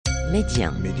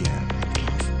ميديان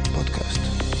بودكاست.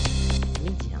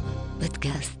 ميديان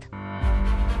بودكاست.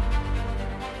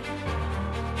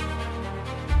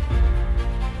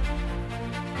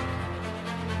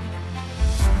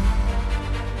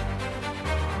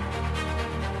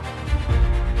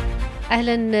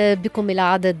 أهلا بكم إلى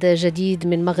عدد جديد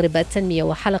من مغرب التنمية،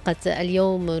 وحلقة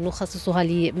اليوم نخصصها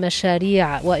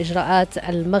لمشاريع وإجراءات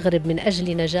المغرب من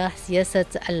أجل نجاح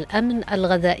سياسة الأمن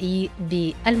الغذائي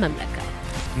بالمملكة.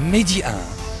 ميديان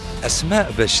أسماء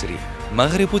بشري،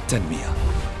 مغرب التنمية.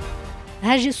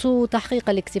 هاجس تحقيق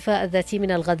الإكتفاء الذاتي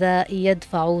من الغذاء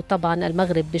يدفع طبعا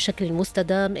المغرب بشكل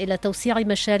مستدام إلى توسيع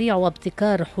مشاريع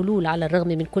وابتكار حلول على الرغم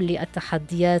من كل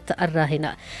التحديات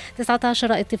الراهنة.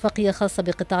 19 اتفاقية خاصة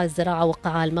بقطاع الزراعة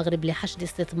وقعها المغرب لحشد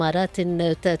استثمارات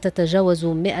تتجاوز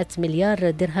 100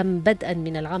 مليار درهم بدءا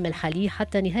من العام الحالي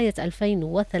حتى نهاية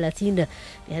 2030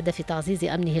 بهدف تعزيز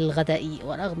أمنه الغذائي.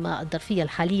 ورغم الظرفية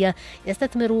الحالية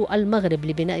يستثمر المغرب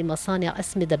لبناء مصانع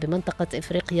أسمدة بمنطقة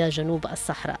إفريقيا جنوب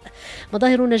الصحراء.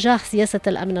 مظاهر نجاح سياسة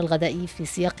الأمن الغذائي في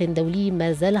سياق دولي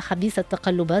ما زال حبيس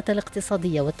التقلبات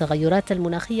الاقتصادية والتغيرات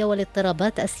المناخية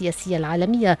والاضطرابات السياسية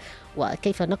العالمية،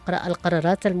 وكيف نقرأ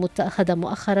القرارات المتخذة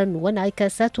مؤخرا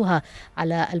وانعكاساتها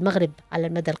على المغرب على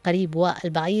المدى القريب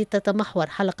والبعيد. تتمحور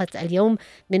حلقة اليوم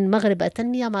من مغرب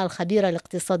التنمية مع الخبير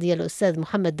الاقتصادي الأستاذ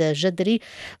محمد جدري.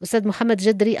 أستاذ محمد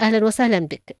جدري، أهلا وسهلا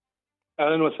بك.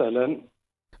 أهلا وسهلا.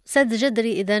 أستاذ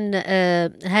جدري، إذن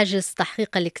هاجس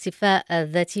تحقيق الاكتفاء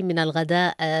الذاتي من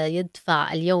الغذاء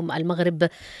يدفع اليوم المغرب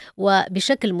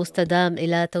وبشكل مستدام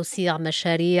إلى توسيع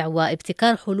مشاريع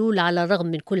وابتكار حلول على الرغم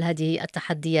من كل هذه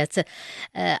التحديات.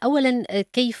 أولا،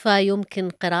 كيف يمكن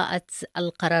قراءة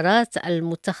القرارات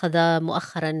المتخذة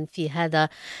مؤخرا في هذا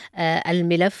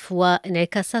الملف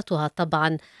وانعكاساتها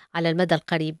طبعا على المدى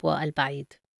القريب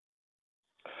والبعيد؟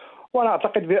 وأنا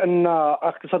أعتقد بأن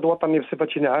الاقتصاد الوطني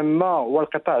بصفة عامة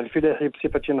والقطاع الفلاحي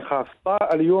بصفة خاصة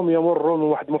اليوم يمر من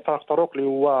واحد مفترق طرق اللي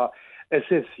هو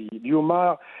أساسي.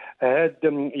 اليوم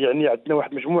يعني عندنا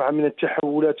واحد مجموعة من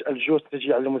التحولات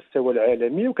الجيوستراتيجية على المستوى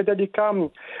العالمي، وكذلك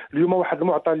اليوم واحد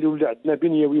المعطى اللي ولا عندنا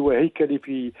بنيوي وهيكلي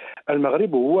في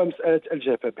المغرب هو مسألة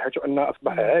الجفاف، بحيث أن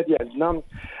أصبح عادي عندنا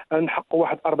نحقق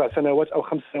واحد 4 سنوات أو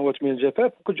 5 سنوات من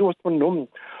الجفاف، وكتجوز منهم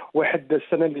واحد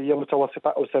السنة اللي هي متوسطة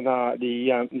أو سنة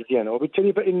اللي هي مزيانة.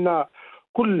 وبالتالي فإن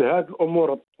كل هذه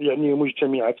الأمور يعني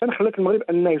مجتمعة خلت المغرب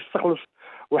أن يستخلص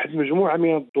واحد مجموعة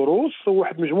من الدروس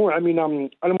وواحد مجموعة من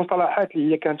المصطلحات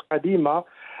اللي هي كانت قديمة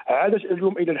عادت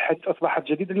اليوم إلى الحديث أصبحت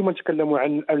جديدة. اليوم نتكلموا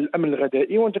عن الأمن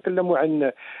الغذائي ونتكلموا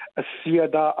عن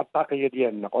السيادة الطاقية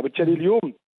ديالنا. وبالتالي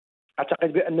اليوم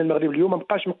اعتقد بان المغرب اليوم ما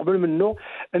بقاش مقبل منه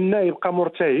انه يبقى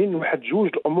مرتهن واحد جوج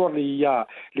الامور اللي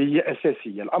هي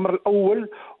اساسيه. الامر الاول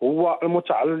هو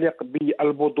المتعلق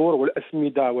بالبذور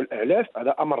والاسمده والاعلاف.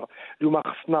 هذا امر اليوم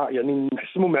خصنا يعني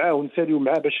نحسموا معاه ونساليو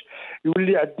معاه باش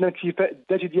يولي عندنا اكتفاء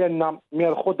الذاتي ديالنا من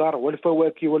الخضر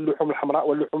والفواكه واللحوم الحمراء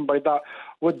واللحوم البيضاء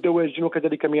والدواجن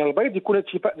وكذلك من البيض. يكون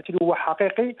الاكتفاء الذاتي هو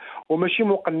حقيقي وماشي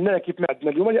مقنع كيف ما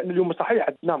عندنا اليوم، لان اليوم صحيح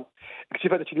عندنا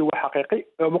اكتفاء ذاتي هو حقيقي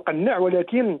مقنع،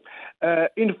 ولكن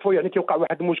انفو يعني كيوقع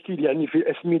واحد المشكل يعني في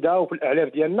الاسمده وفي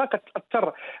الاعلاف ديالنا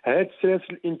كتاثر هذه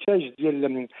سلاسل الانتاج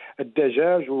ديال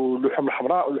الدجاج واللحوم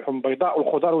الحمراء واللحوم البيضاء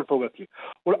والخضار والفواكه.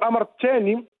 والامر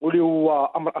الثاني واللي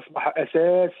هو امر اصبح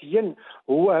اساسيا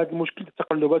هو هذا المشكل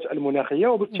التقلبات المناخيه.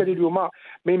 وبالتالي اليوم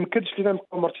ما يمكنش لنا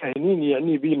نبقاو مرتهنين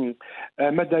يعني بين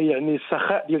مدى يعني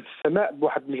السخاء ديال السماء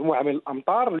بواحد مجموعه من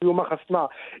الامطار. اليوم خصنا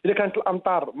اذا كانت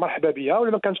الامطار مرحبا بها،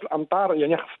 ولا ما كانتش الامطار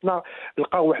يعني خصنا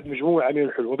نلقاو واحد مجموعه من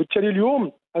الحلول. وبالتالي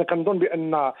اليوم انا كنظن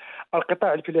بان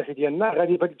القطاع الفلاحي ديالنا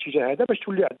غادي في هذا الاتجاه هذا باش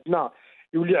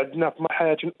يولي عندنا في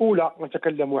مرحله اولى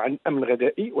نتكلموا عن امن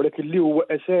غذائي، ولكن اللي هو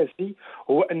اساسي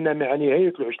هو ان مع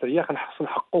نهايه العشريه خنحصل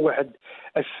نحققوا واحد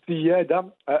السياده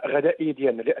غذائيه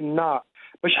ديالنا. لان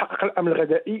باش نحقق الامن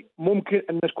الغذائي ممكن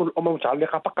ان تكون الامور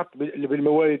متعلقه فقط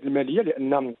بالموارد الماليه،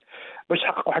 لان باش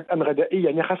تحقق واحد الامن غذائي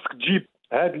يعني خاصك تجيب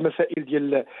هذه المسائل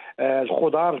ديال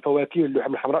الخضار الفواكه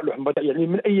اللحوم الحمراء اللحوم البيضاء يعني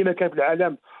من اي مكان في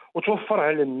العالم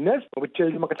وتوفرها للناس.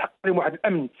 وبالتالي ما كتحقق واحد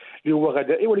الامن اللي هو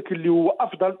غذائي، ولكن اللي هو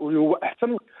افضل واللي هو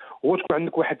احسن هو تكون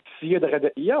عندك واحد السياده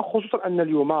غذائيه، خصوصا ان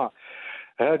اليوم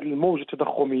هذه الموجه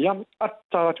التضخميه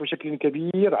اثرت بشكل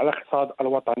كبير على الاقتصاد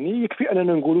الوطني. يكفي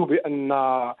اننا نقولوا بان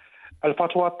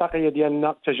الفاتوره الطاقيه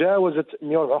ديالنا تجاوزت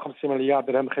 154 مليار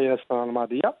درهم خلال السنه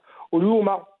الماضيه،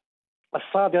 واليوم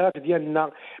الصادرات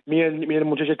ديالنا من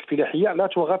المنتجات الفلاحيه لا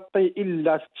تغطي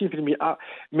الا 60%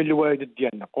 من الواردات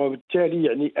ديالنا. وبالتالي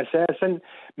يعني اساسا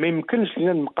ما يمكنش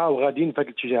لنا نبقاو غاديين في هذا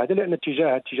الاتجاه هذا، لان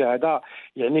الاتجاه هذا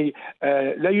يعني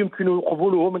لا يمكن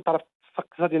قبوله من طرف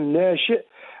اقتصادي ناشئ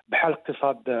بحال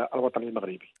الاقتصاد الوطني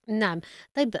المغربي. نعم.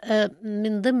 طيب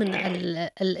من ضمن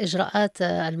الإجراءات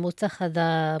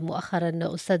المتخذة مؤخرا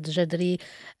أستاذ جدري،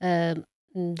 آه،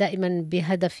 دائما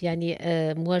بهدف يعني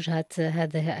مواجهة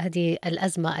هذه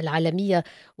الأزمة العالمية،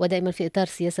 ودائما في إطار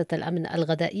سياسة الأمن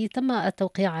الغذائي، تم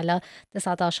التوقيع على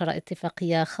 19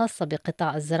 اتفاقية خاصة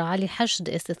بقطاع الزراعة لحشد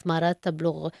استثمارات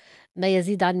تبلغ ما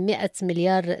يزيد عن 100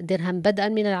 مليار درهم بدءا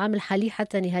من العام الحالي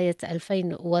حتى نهاية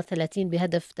 2030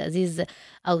 بهدف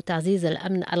تعزيز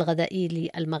الأمن الغذائي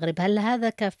للمغرب. هل هذا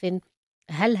كاف؟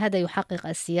 هل هذا يحقق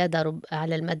السيادة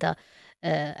على المدى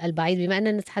البعيد، بما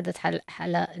أننا نتحدث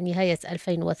على نهاية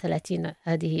 2030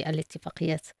 هذه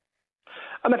الاتفاقيات؟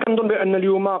 انا كنظن بان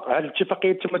اليوم هذه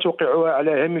الاتفاقيه تم توقيعها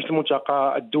على هامش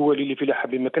الملتقى الدولي لفلاحه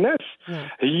بمكناس. نعم.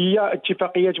 هي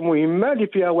اتفاقيات مهمه اللي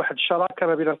فيها واحد الشراكه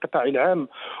ما بين القطاع العام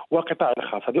والقطاع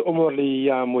الخاص. هذه امور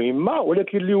اللي هي مهمه،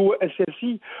 ولكن اللي هو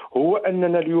اساسي هو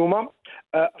اننا اليوم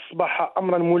اصبح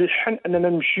امرا ملحا اننا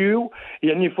نمشيو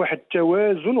يعني في واحد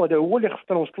التوازن، وهذا هو اللي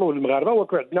خصنا نوصلوه للمغاربه،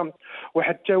 ويكون عندنا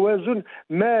واحد التوازن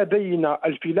ما بين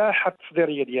الفلاحه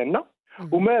التصديريه ديالنا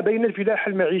وما بين الفلاحه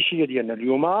المعيشيه ديالنا.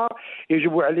 اليوم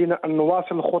يجب علينا ان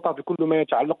نواصل الخطى بكل ما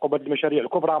يتعلق بهذه المشاريع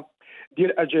الكبرى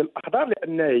ديال اجل الاخضر،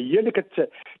 لان هي اللي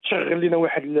كتشغل لنا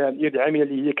واحد اليد عامله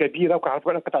اللي هي كبيره،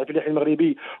 وكنعرفوا ان القطاع الفلاحي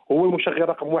المغربي هو المشغل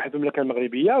رقم واحد في المملكه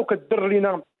المغربيه، وكتدر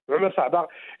لنا عمله صعبه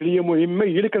اللي هي مهمه،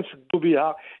 هي اللي كنسدوا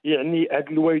بها يعني هذه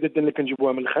الوايدات اللي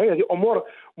كنجيبوها من الخارج. هذه امور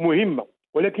مهمه،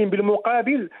 ولكن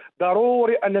بالمقابل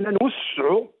ضروري اننا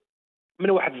نوسعوا من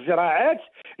واحد الزراعات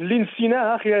اللي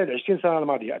نسيناها خلال 20 سنه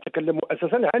الماضيه. اتكلم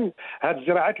اساسا عن هذه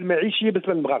الزراعات المعيشيه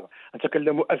بالنسبه للمغاربه،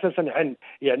 اتكلم اساسا عن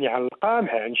عن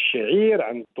القمح، عن الشعير،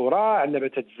 عن الذره، عن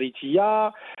النباتات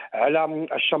الزيتيه، على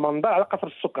الشمندة، على قصر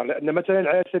السكر. لان مثلا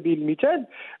على سبيل المثال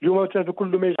اليوم مثلا في كل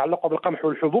ما يتعلق بالقمح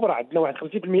والحبوب راه عندنا واحد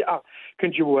 50%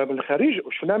 كنجيبوها من الخارج.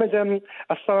 وشفنا مثلا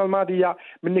السنه الماضيه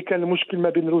ملي كان المشكل ما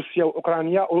بين روسيا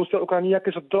واوكرانيا، وروسيا واوكرانيا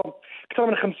كيصدروا اكثر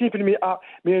من 50%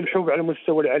 من الحبوب على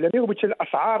المستوى العالمي، وبالتالي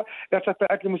الاسعار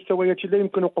ارتفعت لمستويات لا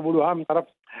يمكن قبولها من طرف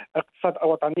الاقتصاد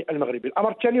الوطني المغربي.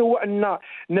 الامر الثاني هو ان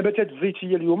النباتات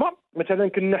الزيتيه اليوم مثلا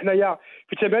كنا حنايا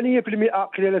في 8%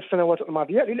 خلال السنوات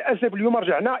الماضيه، للاسف اليوم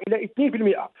رجعنا الى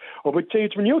 2%، وبالتالي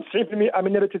 98% من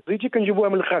النباتات الزيتيه كنجيبوها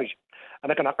من الخارج.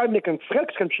 انا كنعقل ملي كنت صغير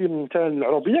كنت كنمشي مثلا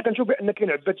للعروبيه كنشوف بان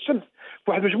كاين عباد الشمس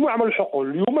في واحد المجموعه من الحقول.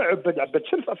 اليوم عباد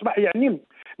الشمس اصبح يعني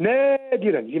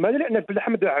نادرا. لماذا؟ لان الفلاحه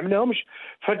ما دعمناهمش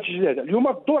في هذا الشيء هذا. اليوم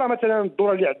الذره مثلا،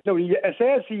 الذره اللي عندنا وهي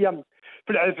اساسيه في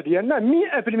العلف ديالنا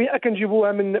 100%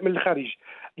 كنجيبوها من الخارج.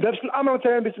 نفس الامر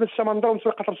مثلا بالنسبه للشمندة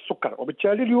وبالنسبه لقطر السكر.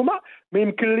 وبالتالي اليوم ما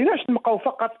يمكن لناش نبقاو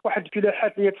فقط واحد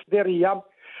الفلاحات اللي هي تصديريه.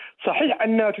 صحيح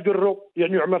انها تدر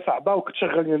يعني عمله صعبه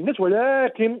وكتشغل الناس،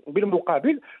 ولكن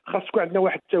بالمقابل خاص يكون عندنا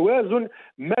واحد التوازن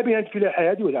ما بين هذه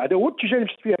الفلاحه هذه. وهذا هو الاتجاه اللي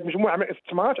مشيت فيه مجموعه من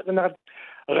الاستثمارات، اننا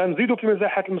غنزيدوا في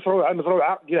المساحات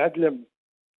المزروعه ديال هذه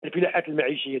الفلاحات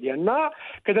المعيشيه ديالنا.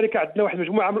 كذلك عندنا واحد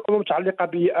مجموعه من الامور المتعلقه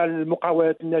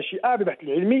بالمقاولات الناشئه، بالبحث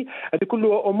العلمي. هذه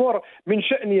كلها امور من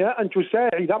شانها ان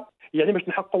تساعد يعني باش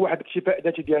نحققوا واحد الاكتفاء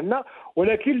ذاتي ديالنا،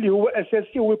 ولكن اللي هو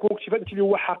اساسي هو يكون اكتفاء ذاتي اللي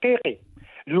هو حقيقي.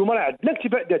 اليوم راه عندنا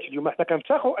اكتفاء ذاتي. اليوم حنا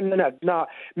كنفتخروا اننا عندنا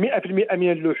 100%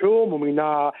 من اللحوم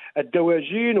ومن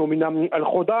الدواجن ومن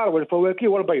الخضار والفواكه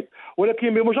والبيض،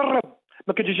 ولكن بمجرد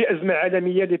ما كتجي ازمه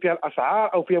عالميه اللي فيها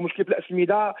الاسعار او فيها مشكل في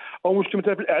الاسمده او مشكل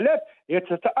مثلا في الاعلاف، هي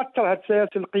تتاثر هذه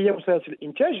سلاسل القيم وسلاسل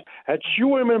الانتاج. هذا الشيء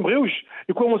هو اللي ما نبغيوش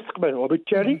يكون مستقبلا.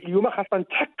 وبالتالي اليوم خاصنا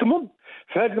نتحكموا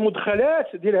في هذه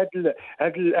المدخلات ديال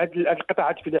هذه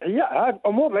القطاعات الفلاحيه. هذه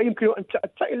الامور لا يمكن ان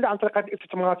تاتى الا عن طريق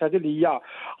الاستثمارات هذه اللي هي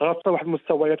غاصه واحد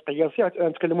المستويات قياسيه.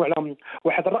 نتكلموا على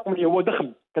واحد الرقم اللي هو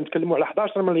ضخم، كنتكلموا على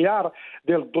 11 مليار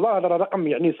ديال الدولار. هذا رقم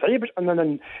يعني صعيب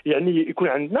اننا يعني يكون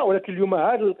عندنا، ولكن اليوم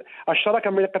هذه الشراكه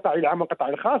بين القطاع العام والقطاع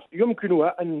الخاص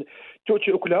يمكنها ان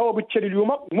تؤتي اكلها. وبالتالي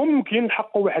اليوم ممكن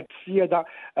نحققوا واحد السياده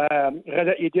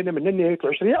غذائيه ديالنا من نهايه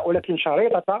العشريه، ولكن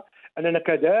شريطه اننا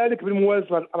كذلك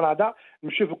بالموازنه الامر هذا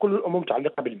نمشي في كل الامور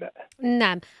المتعلقه بالماء.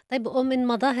 نعم. طيب، ومن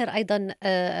مظاهر أيضا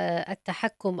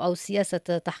التحكم أو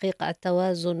سياسة تحقيق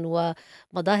التوازن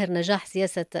ومظاهر نجاح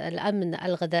سياسة الأمن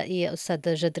الغذائي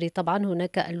أستاذ جدري، طبعا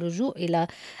هناك اللجوء إلى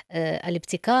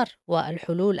الابتكار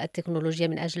والحلول التكنولوجية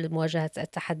من أجل مواجهة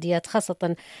التحديات،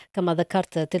 خاصة كما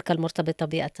ذكرت تلك المرتبطة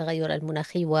بالتغير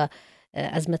المناخي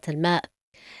وأزمة الماء.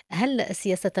 هل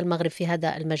سياسة المغرب في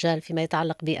هذا المجال فيما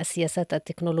يتعلق بالسياسات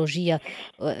التكنولوجية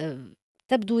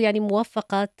تبدو يعني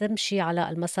موفقة، تمشي على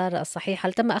المسار الصحيح؟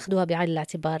 هل تم أخذها بعين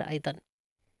الاعتبار أيضا؟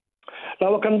 لا،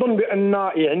 وكنظن بان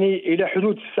يعني الى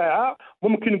حدود الساعه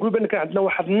ممكن نقول بان كان عندنا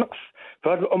واحد النقص في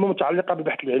هذه الامور المتعلقه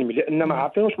بالبحث العلمي، لان ما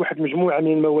عطيناش واحد مجموعه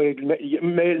من الموارد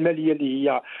الماليه اللي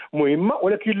هي مهمه.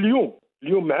 ولكن اليوم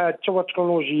اليوم مع التطور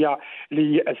التكنولوجيا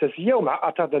اللي هي اساسيه ومع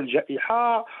اثار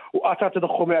الجائحه واثار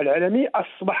التضخم العالمي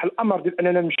اصبح الامر ديال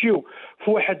اننا نمشيو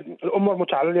في واحد الامور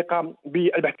متعلقه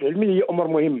بالبحث العلمي اللي هي امور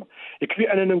مهمه.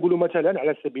 يكفي اننا نقولوا مثلا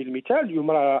على سبيل المثال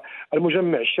اليوم راه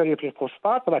المجمع الشريف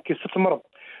للفوسفات راه كيستثمر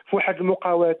في واحد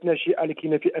المقاولات ناشئه اللي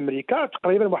كاينه في امريكا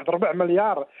تقريبا واحد 4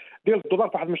 مليار ديال الدولار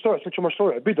في واحد المشروع سميتو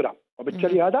مشروع بذره،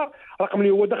 وبالتالي هذا رقم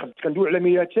اللي هو ضخم، كندوي على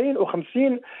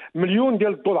 250 مليون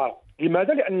ديال الدولار.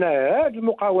 لماذا؟ لان هذه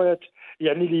المقاولات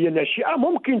يعني اللي هي ناشئه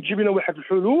ممكن تجيب لنا واحد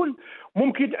الحلول،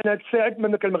 ممكن انها تساعد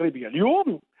المملكه المغربيه.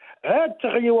 اليوم هذه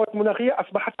التغيرات المناخيه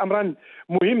اصبحت امرا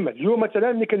مهما. اليوم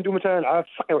مثلا ملي كندوي مثلا على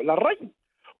السقي وعلى الري،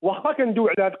 واخا كندوي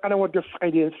على هذه القنوات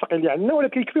ديال السقي اللي عندنا،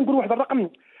 ولكن يكفي نقول واحد الرقم اللي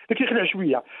كيخلع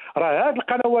شويه، راه هذه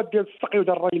القنوات ديال السقي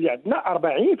وديال الري اللي عندنا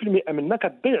 40% منها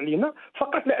كتضيع لينا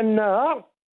فقط لانها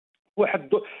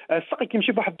السقي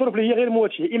كيمشي بواحد الظروف اللي هي غير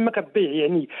مواتيه، اما كتضيع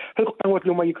يعني هذوك القنوات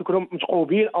اللي هما يكونوا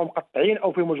متقوبين او مقطعين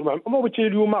او فيهم مجموعه من الامور. وبالتالي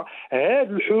اليوم هذه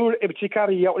الحلول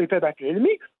الابتكاريه والبحث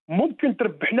العلمي ممكن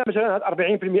تربحنا مثلا هاد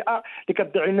 40% اللي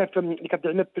كتضيع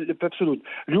لنا في السدود.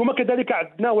 اليوم كذلك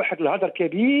عندنا واحد الهدر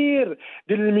كبير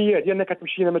ديال المياه ديالنا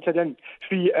كتمشي لنا مثلا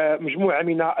في مجموعه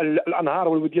من الانهار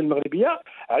والوديان المغربيه.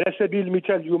 على سبيل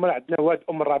المثال اليوم عندنا واد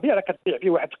ام الربيع راه كتضيع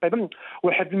فيه تقريبا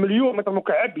 1 مليون متر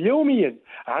مكعب يوميا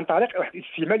عن طريق واحد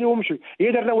الاستعمال اللي هو مشوي.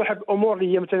 هي درنا واحد الامور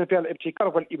اللي هي مثلا فيها الابتكار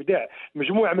والابداع،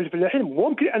 مجموعه من الفلاحين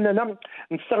ممكن اننا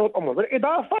نستغلوا الامور،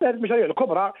 بالاضافه لهذه المشاريع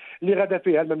الكبرى اللي غدا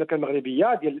فيها المملكه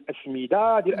المغربيه ديال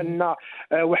الاسمده، ديال ان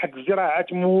واحد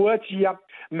الزراعات مواتيه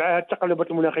مع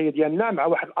التقلبات المناخيه ديالنا، مع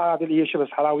واحد الاراضي اللي هي شبه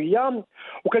صحراويه،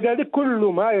 وكذلك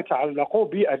كل ما يتعلق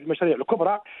بهذه المشاريع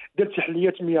الكبرى ديال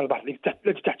تحليه مياه البحر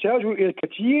التي تحتاج الى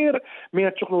الكثير من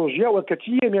التكنولوجيا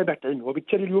والكثير من البحث العلمي.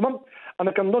 وبالتالي اليوم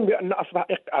انا كنظن بان اصبح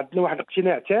عندنا واحد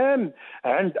الاقتناع تام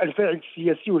عند الفاعل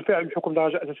السياسي والفاعل الحكومي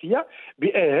درجه اساسيه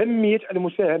باهميه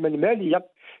المساهمه الماليه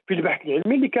في البحث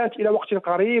العلمي اللي كانت الى وقت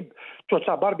قريب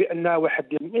تعتبر بانها واحد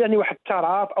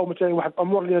التراف او مثلا واحد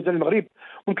الامور اللي مازال المغرب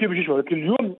ممكن يجيش، ولكن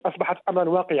اليوم اصبحت امرا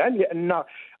واقعا لان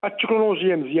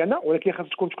التكنولوجيا مزيانه، ولكن خاص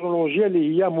تكون تكنولوجيا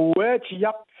اللي هي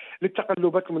مواتيه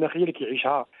للتقلبات المناخيه اللي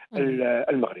كيعيشها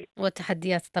المغرب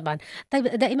والتحديات طبعا. طيب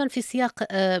دائما في سياق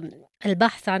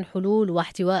البحث عن حلول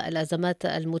واحتواء الأزمات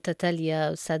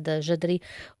المتتالية أستاذ جدري،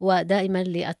 ودائما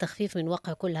للتخفيف من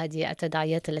وقع كل هذه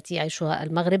التداعيات التي يعيشها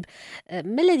المغرب،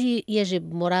 ما الذي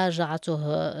يجب مراجعته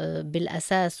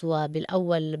بالأساس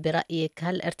وبالأول برأيك؟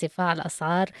 هل ارتفاع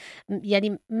الأسعار؟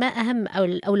 يعني ما أهم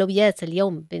الأولويات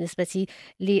اليوم بالنسبة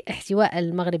لاحتواء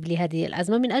المغرب لهذه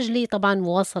الأزمة من أجل طبعا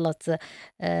مواصلة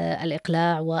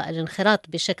الإقلاع والانخراط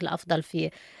بشكل أفضل في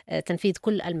تنفيذ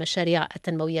كل المشاريع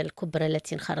التنموية الكبرى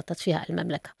التي انخرطت فيها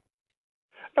المملكة؟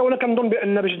 انا كنظن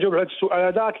بان باش نجاوب على هذا السؤال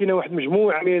هذا كاينه واحد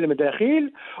المجموعه من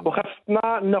المداخل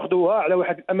وخاصنا ناخذوها على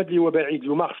واحد الامد اللي هو بعيد.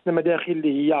 اليوم خصنا مداخل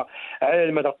اللي هي على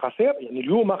المدى القصير، يعني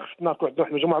اليوم خصنا واحد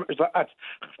المجموعه من الاجراءات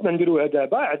خصنا نديروها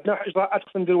دابا، عندنا اجراءات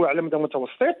خصنا نديروها على المدى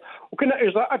المتوسط، وكاين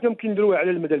اجراءات يمكن نديروها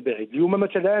على المدى البعيد. اليوم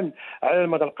مثلا على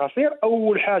المدى القصير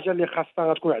اول حاجه اللي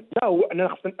خاصنا تكون عندنا هو اننا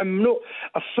خصنا نامنوا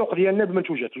السوق ديالنا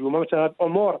بالمنتوجات. اليوم مثلا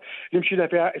الامور اللي مشينا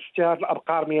فيها استيراد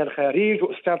الابقار من الخارج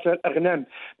واستيراد الاغنام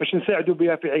باش نساعدوا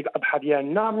بها في عيد الاضحى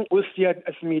ديالنا، واستيراد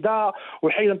الاسمده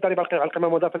وحيدا الضريبه على القيمه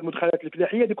المضافه للمدخلات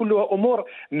الفلاحيه، دي كلها امور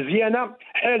مزيانه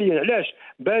حاليا. علاش؟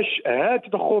 باش هذا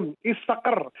التضخم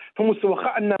يستقر في مستوى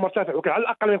واخا انه مرتفع، ولكن على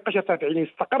الاقل ما يبقاش يرتفع، يعني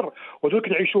يستقر وذلك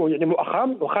نعيشوه يعني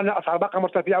مؤخرا واخا الاسعار باقا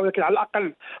مرتفعه، ولكن على الاقل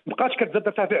ما بقاش كتزاد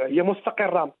ترتفع، هي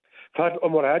مستقره في هذه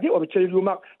الامور هذه. وبالتالي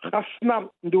اليوم خاصنا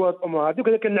نديروا هذه الامور هذه،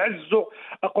 وكذلك نعزوا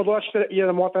القدرات الشرائيه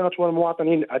للمواطنات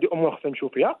والمواطنين. هذه امور خصنا نمشيو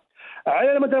فيها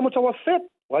على المدى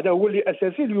المتوسط، وهذا هو اللي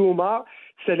اساسي. اليوم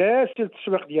سلاسل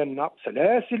التسويق ديالنا،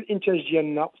 سلاسل الانتاج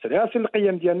ديالنا، سلاسل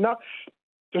القيم ديالنا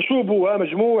تشوبها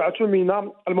مجموعه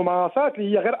من الممارسات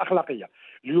اللي هي غير اخلاقيه.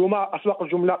 اليوم اسواق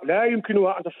الجمله لا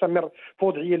يمكنها ان تستمر في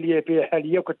الوضعيه اللي هي فيها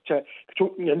حاليا،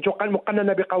 يعني تقال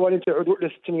مقننه بقوانين تعود الى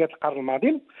ستينيات القرن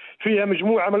الماضي، فيها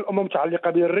مجموعه من الامور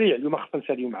متعلقه بالريع. اليوم خصنا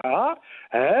نساليو معها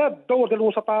هذا الدور ديال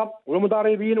الوسطاء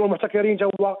والمضاربين والمحتكرين، تا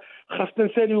هو خصنا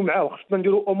نساليو معاه، وخصنا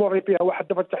نديروا امور اللي فيها واحد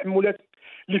دفع التحملات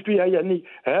اللي فيها يعني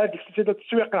هذيك سلسله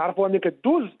التسويق نعرفوها ملي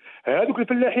كدوز. هذوك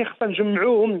الفلاحين خصنا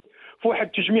نجمعوهم في واحد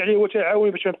التجميع اللي هو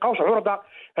تعاوني باش ما يبقاوش عرضه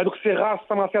هذوك الصغار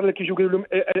السماسير اللي كيجيو كيقولوا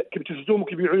لهم كيبتزوهم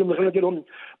وكيبيعوا لهم الغله ديالهم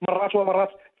مرات ومرات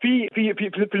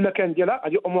في المكان ديالها.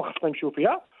 هذه امور خصنا نمشيو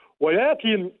فيها،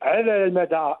 ولكن على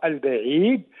المدى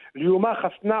البعيد اليوم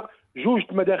خصنا جوج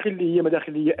مداخل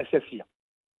اللي هي اساسيه.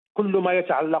 كل ما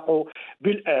يتعلق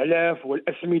بالاعلاف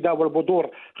والاسمده والبذور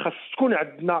خاص تكون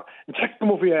عندنا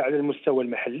نتحكموا فيها على المستوى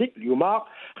المحلي. اليوم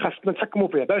خاصنا نتحكموا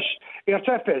فيها باش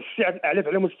يرتفع سعر الاعلاف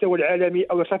على المستوى العالمي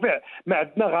او يرتفع ما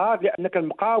عندنا غاد، لان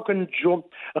كنبقاو كننتجوا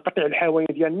القطيع الحيواني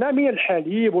ديالنا من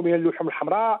الحليب ومن اللحوم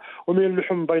الحمراء ومن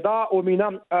اللحوم البيضاء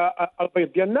ومن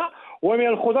البيض ديالنا ومن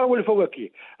الخضر والفواكه.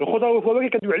 الخضر والفواكه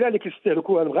كندوي عليها اللي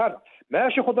كيستهلكوها المغاربه،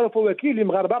 ماشي خضر وفواكه اللي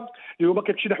مغاربه اليوم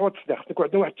كتمشي نحو التصدير. خصنا يكون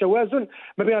عندنا واحد التوازن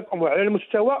ما بين الامور على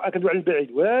المستوى كندوي على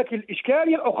البعيد. ولكن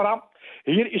الاشكاليه الاخرى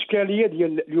هي الاشكاليه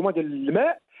ديال اليوم ديال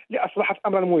الماء اللي اصبحت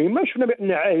امرا مهما. شفنا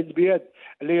بان عاهل البياد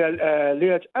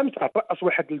ليله امس ترأس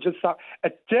واحد الجلسه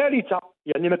الثالثه،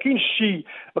 يعني ما كاينش شي،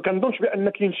 ما كنظنش بان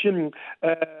كاين شي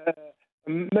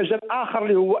مجال اخر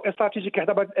اللي هو استراتيجي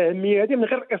كيحظى بهذه الاهميه هذه من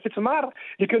غير الاستثمار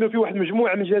اللي كانوا فيه واحد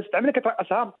المجموعه من جلسات العمل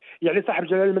كترأسها يعني صاحب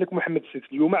جلاله الملك محمد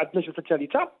السادس. اليوم عندنا جلسه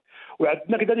ثالثه،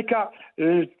 وعندنا كذلك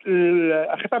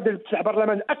الخطاب ديال افتتاح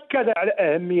البرلمان اكد على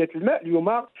اهميه الماء. اليوم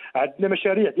عندنا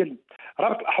مشاريع ديال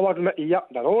ربط الاحواض المائيه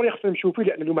ضروري خصنا نمشيو فيه،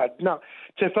 لان اليوم عندنا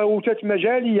تفاوتات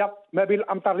مجاليه ما بين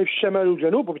الامطار اللي في الشمال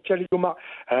والجنوب، وبالتالي اليوم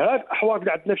هذه الاحواض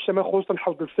اللي عندنا في الشمال خصوصا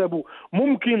حوض السابو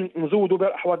ممكن نزودوا بها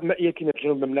الاحواض المائيه كاينه في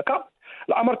جنوب المملكه.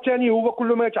 الامر الثاني هو كل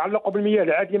ما يتعلق بالمياه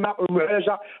العادمه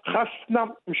والمعالجه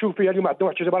خاصنا نشوف فيها. اليوم عندنا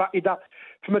واحد التجربه رائده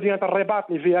في مدينه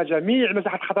الرباط اللي فيها جميع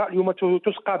المساحات الخضراء اليوم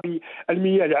تسقى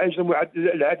بالمياه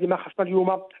العادمه. خاصنا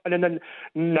اليوم اننا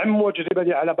نعموا التجربه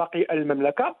دي على باقي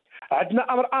المملكه.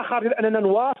 عندنا امر اخر ديال اننا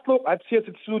نواصلوا هذه سياسه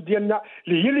السدود ديالنا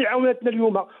اللي هي اللي عاونتنا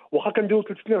اليوم، واخا كنديروا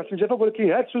 3 سنين في الجفاف،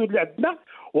 ولكن هذه السدود اللي عندنا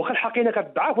واخا الحقيقه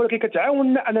كتضعف ولكن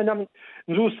كتعاوننا اننا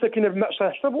نزود السكينه بماء شرح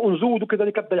الشرب ونزودوا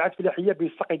كذلك الضيعات الفلاحيه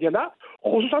بالسقي ديالها،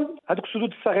 خصوصا هذوك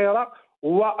السدود الصغيره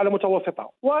والمتوسطه.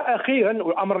 واخيرا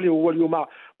الامر اللي هو اليوم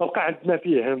بقى عندنا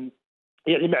فيه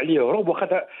يعني ما عليه هروب،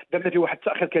 واخا درنا فيه واحد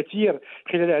التاخير كثير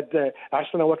خلال هذه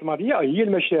 10 سنوات الماضيه، هي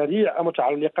المشاريع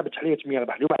المتعلقه بتحليه مياه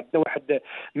البحر. اليوم عندنا واحد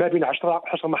ما بين 10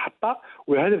 محطه،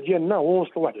 والهدف ديالنا هو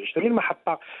وصلوا واحد 20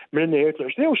 محطه من نهايه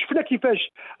ال20، وشفنا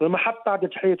كيفاش المحطه ديال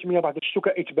تحليه مياه البحر شفتوا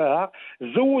كاتباعها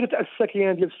زودت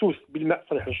السكينه ديال السوس بالماء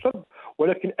صالح للشرب،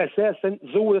 ولكن اساسا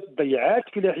زودت الضيعات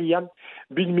الفلاحيه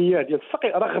بالمياه ديال السقي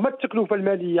رغم التكلفه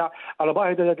الماليه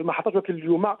الباهظه لهذه المحطات. ولكن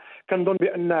اليوم كنظن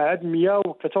بان هذه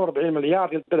 143 مليار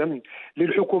ديال الدرهم اللي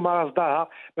الحكومه رصداها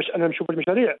باش اننا نشوف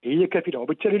المشاريع هي كافيه.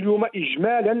 وبالتالي اليوم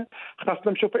اجمالا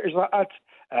خاصنا نشوف اجراءات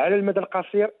على المدى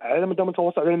القصير، على المدى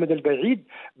المتوسط، على المدى البعيد،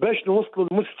 باش نوصلوا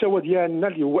للمستوى ديالنا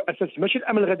اللي هو اساسي ماشي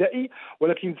الامن الغذائي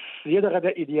ولكن السياده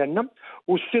الغذائيه ديالنا.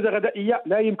 والسياده الغذائيه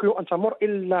لا يمكن ان تمر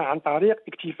الا عن طريق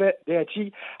اكتفاء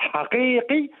ذاتي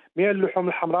حقيقي من اللحوم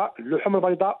الحمراء، اللحوم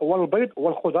البيضاء والبيض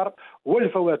والخضر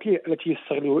والفواكه التي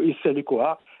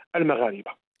يستهلكها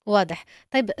المغاربه. واضح.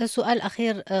 طيب سؤال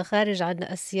أخير خارج عن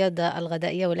السيادة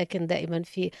الغذائية ولكن دائما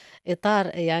في إطار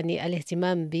يعني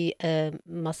الاهتمام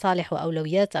بمصالح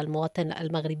وأولويات المواطن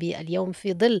المغربي اليوم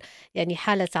في ظل يعني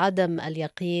حالة عدم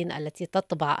اليقين التي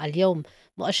تطبع اليوم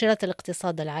مؤشرات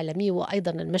الاقتصاد العالمي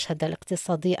وأيضا المشهد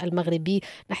الاقتصادي المغربي.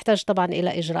 نحتاج طبعا إلى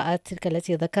إجراءات تلك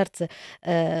التي ذكرت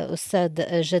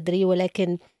أستاذ جدري،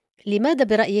 ولكن لماذا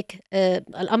برأيك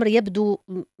الأمر يبدو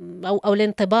أو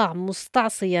الانطباع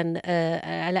مستعصيا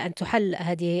على أن تحل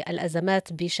هذه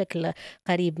الأزمات بشكل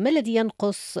قريب؟ ما الذي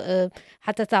ينقص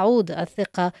حتى تعود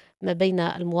الثقة ما بين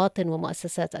المواطن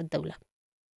ومؤسسات الدولة؟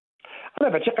 أنا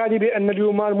في اعتقادي بأن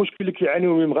اليوم المشكل اللي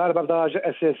كيعانيو من المغاربة بدرجة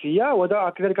أساسية وهذا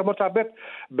كذلك مرتبط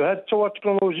بهذه التطور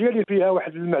التكنولوجيا اللي فيها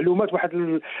واحد المعلومات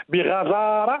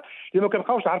بغزارة اللي ما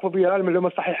كنبقاوش نعرفوا فيها المعلومة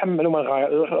الصحيحة من المعلومة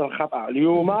الخاطئة.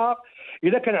 اليوم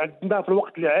إذا كان عندنا في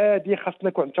الوقت العادي خاصنا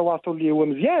يكون التواصل اللي هو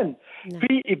مزيان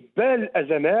في إبان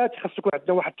الأزمات، خاص يكون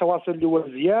عندنا واحد التواصل اللي هو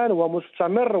مزيان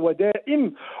ومستمر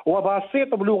ودائم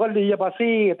وبسيط بلغة اللي هي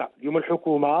بسيطة. اليوم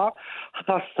الحكومة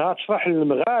خاصها تشرح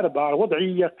للمغاربة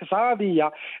الوضعية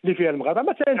الاقتصادية اللي فيها المغاربة.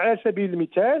 مثلا على سبيل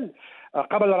المثال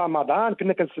قبل رمضان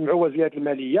كنا كنسمعوا وزيرة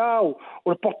المالية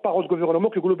والبورتاغول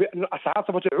غوفرنمون كيقولوا بأن الأسعار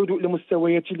سوف تعود إلى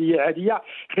مستويات اللي هي عادية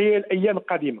خلال الأيام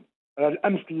القادمة.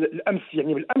 الامس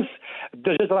يعني بالامس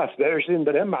الدجاج راه 27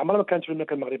 درهم، ما عمرها ما كانت في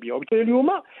المملكه المغربيه. وبالتالي اليوم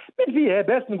من فيها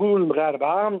باس نقولوا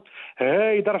للمغاربه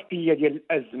هاي ظرفيه ديال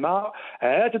الازمه،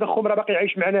 ها تضخم راه باقي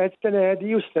عايش معنا هذه السنه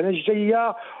هذه والسنه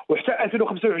الجايه وحتى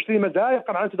 2025 مازال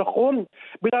يبقى معنا تضخم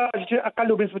بدرجه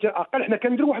اقل وبنسبه اقل. حنا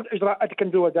كنديروا واحد الاجراءات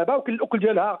كنديروها دابا ولكن الاكل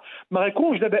ديالها ما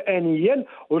غيكونش دابا انيا،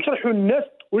 ونشرحوا للناس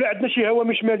ولا عندنا شي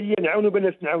هوامش ماليه نعاونوا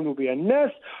بها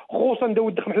الناس خصوصا ذوي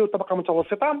الدخل محدود الطبقه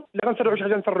المتوسطه اللي غنسرعوا شي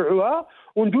حاجه نسرعوها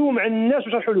وندويو مع الناس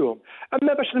ونشرحوا لهم.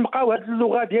 اما باش نبقاو هذه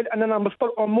اللغه ديال اننا نبسطوا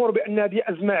الامور بان هذه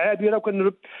ازمه عابره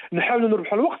ونحاولوا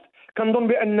نربحوا الوقت، كنظن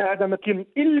بان هذا ما كاين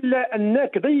الا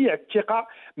انك ضيع الثقه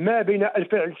ما بين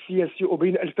الفاعل السياسي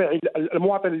وبين الفاعل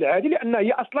المواطن العادي، لان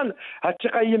هي اصلا هذه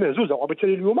الثقه هي مهزوزه.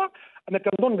 وبالتالي اليوم انا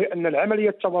كنظن بان العمليه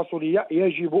التواصليه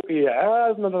يجب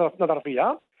اعاده النظر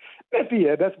فيها، ما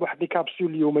فيها باس بواحد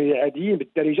الكابسول اليوميه عاديين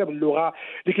بالدارجه باللغه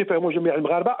اللي كيفهموا جميع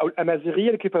المغاربه، او الامازيغيه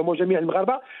اللي كيفهموا جميع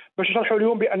المغاربه، باش نشرحوا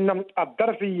لهم بان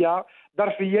الظرفيه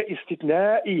ظرفيه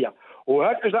استثنائيه.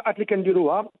 وهذه الاجراءات اللي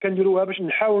كنديروها باش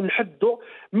نحاول نحدوا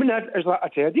من هذه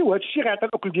الاجراءات هذه، وهذا الشيء غيعطي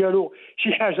الاكل ديالو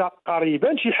شي حاجه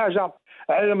قريبا، شي حاجه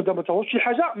على المدى المتوسط، شي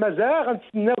حاجه مازال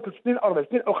غنتسناو 3 سنين او 4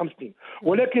 سنين او 5 سنين.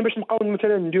 ولكن باش نبقاو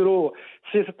مثلا نديروا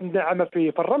سياسه الناعمه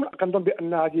في الرمل، كنظن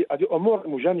بان هذه امور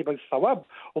مجانبه للصواب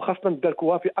وخاصه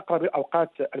ندركوها في اقرب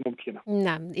الاوقات الممكنه.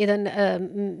 نعم، إذا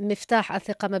مفتاح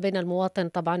الثقة ما بين المواطن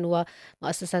طبعا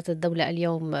ومؤسسات الدولة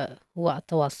اليوم هو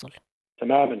التواصل.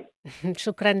 تماما.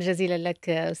 شكرا جزيلا لك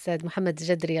أستاذ محمد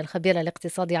جدري الخبير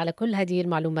الاقتصادي على كل هذه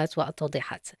المعلومات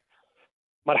والتوضيحات.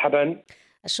 مرحبا.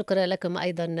 الشكر لكم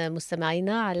أيضا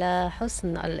مستمعينا على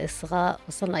حسن الإصغاء.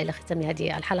 وصلنا إلى ختام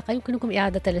هذه الحلقة، يمكنكم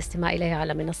إعادة الاستماع إليها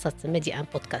على منصة ميدي آن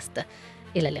بودكاست.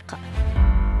 إلى اللقاء.